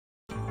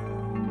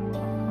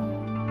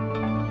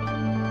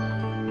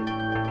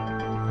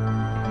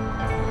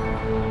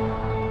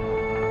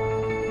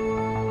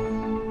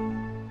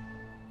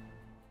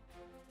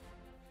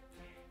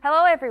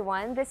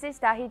everyone, this is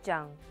Dahi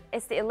Jung.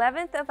 It's the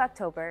 11th of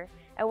October,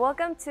 and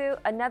welcome to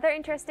another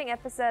interesting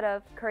episode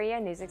of Korea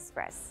News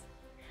Express.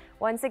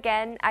 Once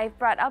again, I've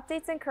brought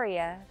updates in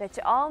Korea that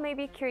you all may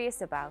be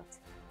curious about.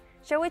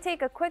 Shall we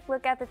take a quick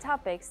look at the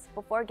topics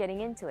before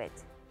getting into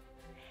it?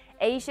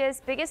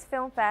 Asia's biggest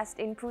film fest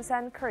in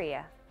Busan,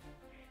 Korea.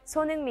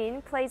 Heung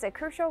Min plays a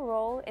crucial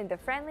role in the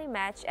friendly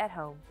match at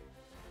home.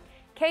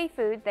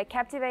 K-food that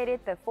captivated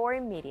the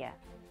foreign media.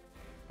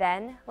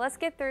 Then, let's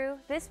get through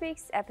this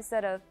week's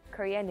episode of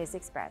Korea News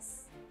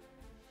Express.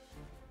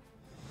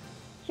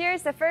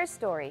 Here's the first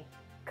story.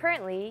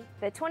 Currently,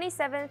 the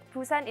 27th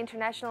Busan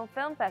International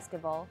Film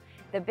Festival,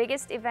 the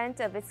biggest event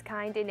of its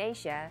kind in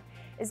Asia,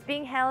 is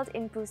being held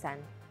in Busan.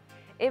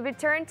 It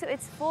returned to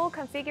its full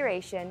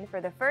configuration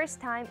for the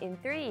first time in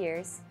 3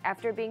 years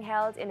after being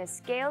held in a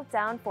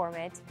scaled-down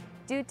format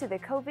due to the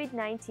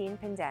COVID-19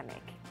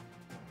 pandemic.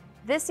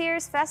 This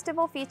year's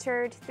festival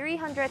featured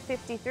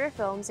 353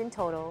 films in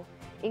total,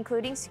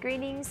 including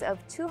screenings of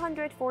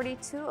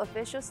 242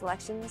 official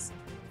selections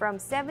from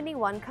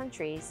 71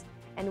 countries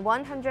and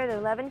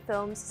 111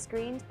 films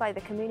screened by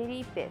the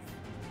Community BIFF.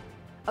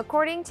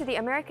 According to the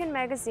American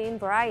magazine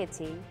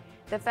Variety,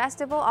 the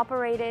festival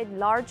operated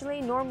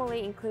largely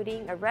normally,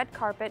 including a red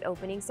carpet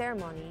opening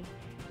ceremony,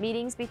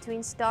 meetings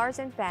between stars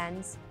and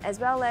fans,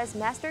 as well as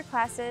master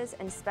classes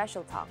and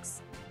special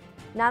talks.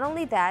 Not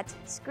only that,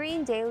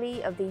 Screen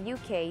Daily of the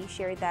UK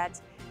shared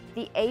that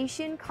the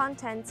Asian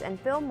Content and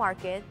Film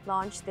Market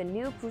launched the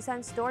new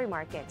Busan Story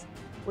Market,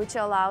 which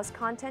allows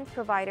content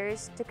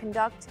providers to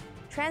conduct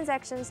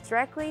transactions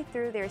directly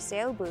through their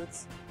sale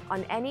booths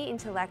on any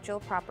intellectual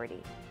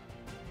property.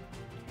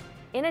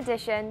 In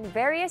addition,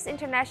 various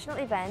international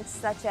events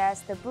such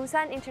as the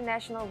Busan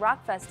International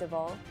Rock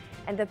Festival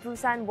and the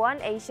Busan One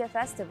Asia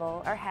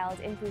Festival are held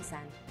in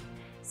Busan,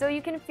 so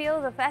you can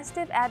feel the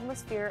festive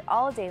atmosphere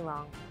all day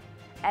long.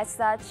 As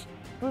such,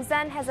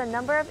 Busan has a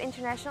number of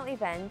international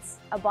events,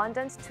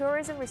 abundant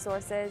tourism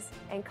resources,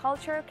 and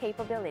cultural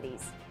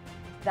capabilities.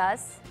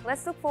 Thus,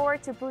 let's look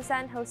forward to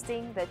Busan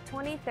hosting the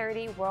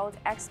 2030 World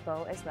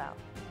Expo as well.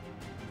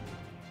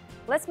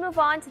 Let's move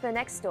on to the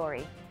next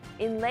story.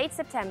 In late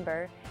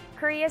September,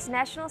 Korea's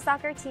national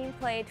soccer team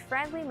played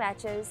friendly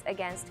matches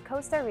against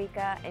Costa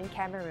Rica and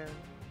Cameroon.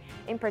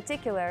 In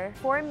particular,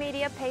 foreign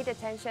media paid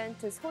attention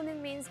to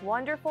Heung Min's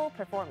wonderful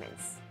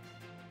performance.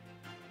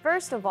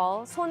 First of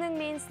all, Heung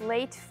Min's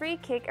late free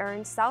kick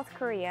earned South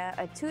Korea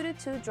a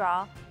 2-2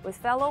 draw with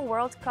fellow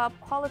World Cup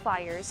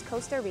qualifiers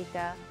Costa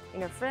Rica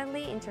in a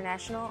friendly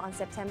international on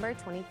September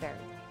 23rd.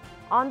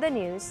 On the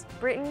news,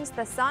 Britain's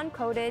The Sun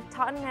quoted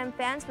Tottenham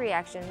fans'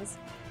 reactions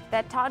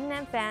that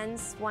Tottenham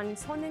fans want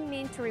Heung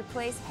Min to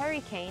replace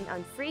Harry Kane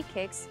on free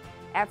kicks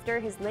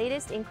after his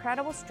latest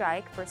incredible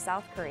strike for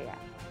South Korea.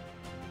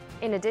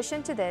 In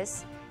addition to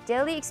this,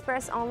 Daily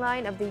Express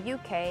Online of the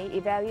UK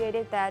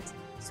evaluated that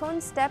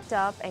Son stepped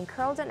up and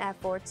curled an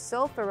effort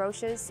so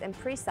ferocious and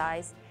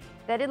precise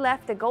that it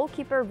left the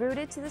goalkeeper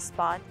rooted to the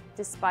spot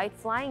despite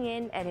flying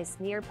in at his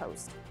near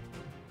post.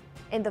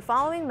 In the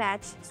following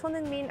match,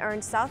 Heung Min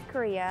earned South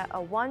Korea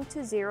a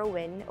 1-0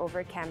 win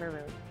over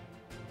Cameroon.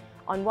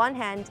 On one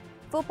hand,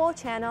 Football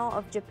Channel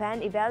of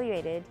Japan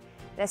evaluated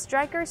that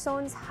striker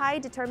Son's high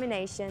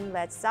determination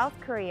led South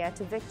Korea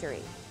to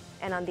victory,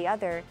 and on the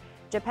other,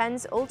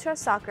 Japan's Ultra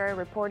Soccer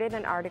reported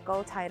an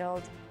article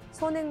titled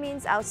Heung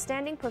Min's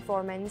outstanding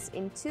performance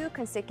in 2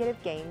 consecutive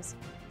games,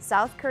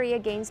 South Korea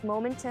gains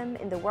momentum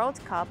in the World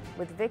Cup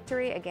with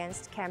victory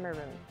against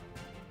Cameroon.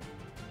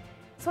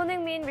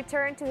 Heung Min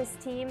returned to his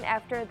team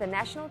after the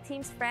national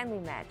team's friendly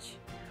match.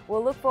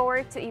 We'll look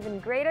forward to even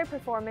greater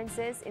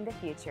performances in the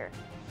future.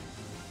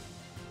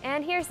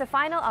 And here's the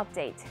final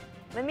update.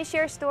 Let me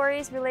share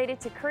stories related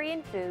to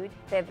Korean food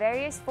that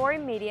various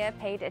foreign media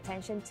paid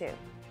attention to.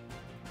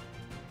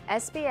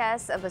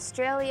 SBS of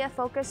Australia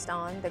focused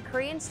on the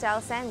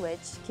Korean-style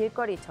sandwich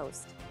길거리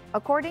toast.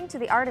 According to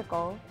the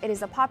article, it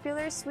is a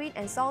popular sweet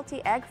and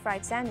salty egg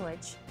fried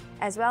sandwich,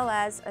 as well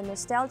as a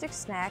nostalgic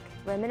snack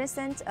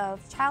reminiscent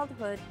of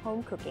childhood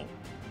home cooking.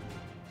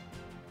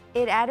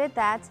 It added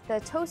that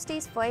the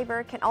toastie's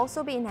flavor can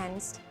also be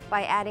enhanced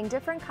by adding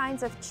different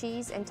kinds of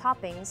cheese and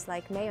toppings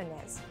like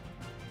mayonnaise.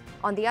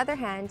 On the other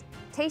hand,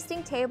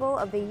 Tasting Table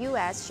of the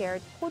US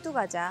shared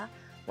호두과자,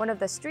 one of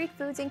the street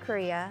foods in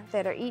Korea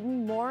that are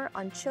eaten more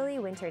on chilly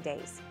winter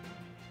days.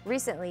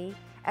 Recently,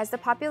 as the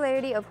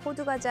popularity of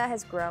호두과자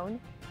has grown,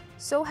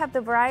 so have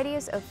the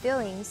varieties of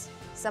fillings,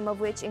 some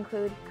of which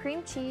include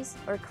cream cheese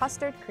or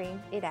custard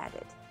cream it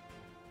added.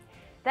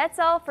 That's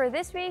all for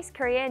this week's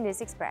Korea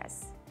News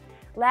Express.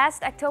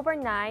 Last October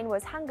 9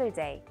 was Hangul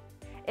Day.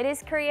 It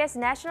is Korea's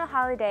national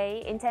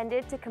holiday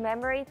intended to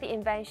commemorate the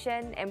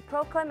invention and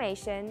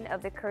proclamation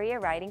of the Korea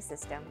writing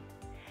system.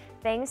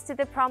 Thanks to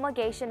the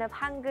promulgation of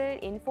Hangul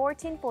in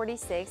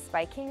 1446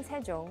 by King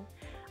Sejong,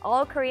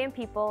 all Korean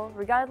people,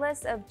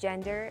 regardless of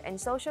gender and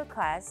social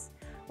class,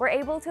 were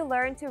able to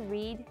learn to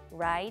read,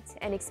 write,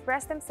 and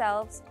express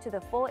themselves to the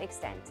full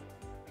extent.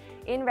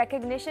 In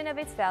recognition of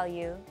its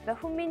value, the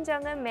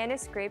Hunminjeongeum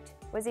manuscript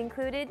was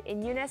included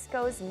in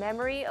UNESCO's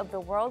Memory of the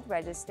World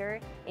Register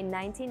in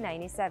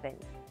 1997.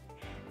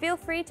 Feel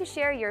free to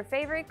share your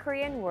favorite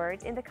Korean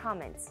word in the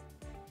comments.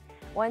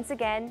 Once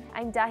again,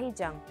 I'm Dahi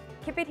Jung.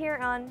 Keep it here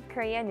on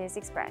Korea News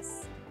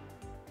Express.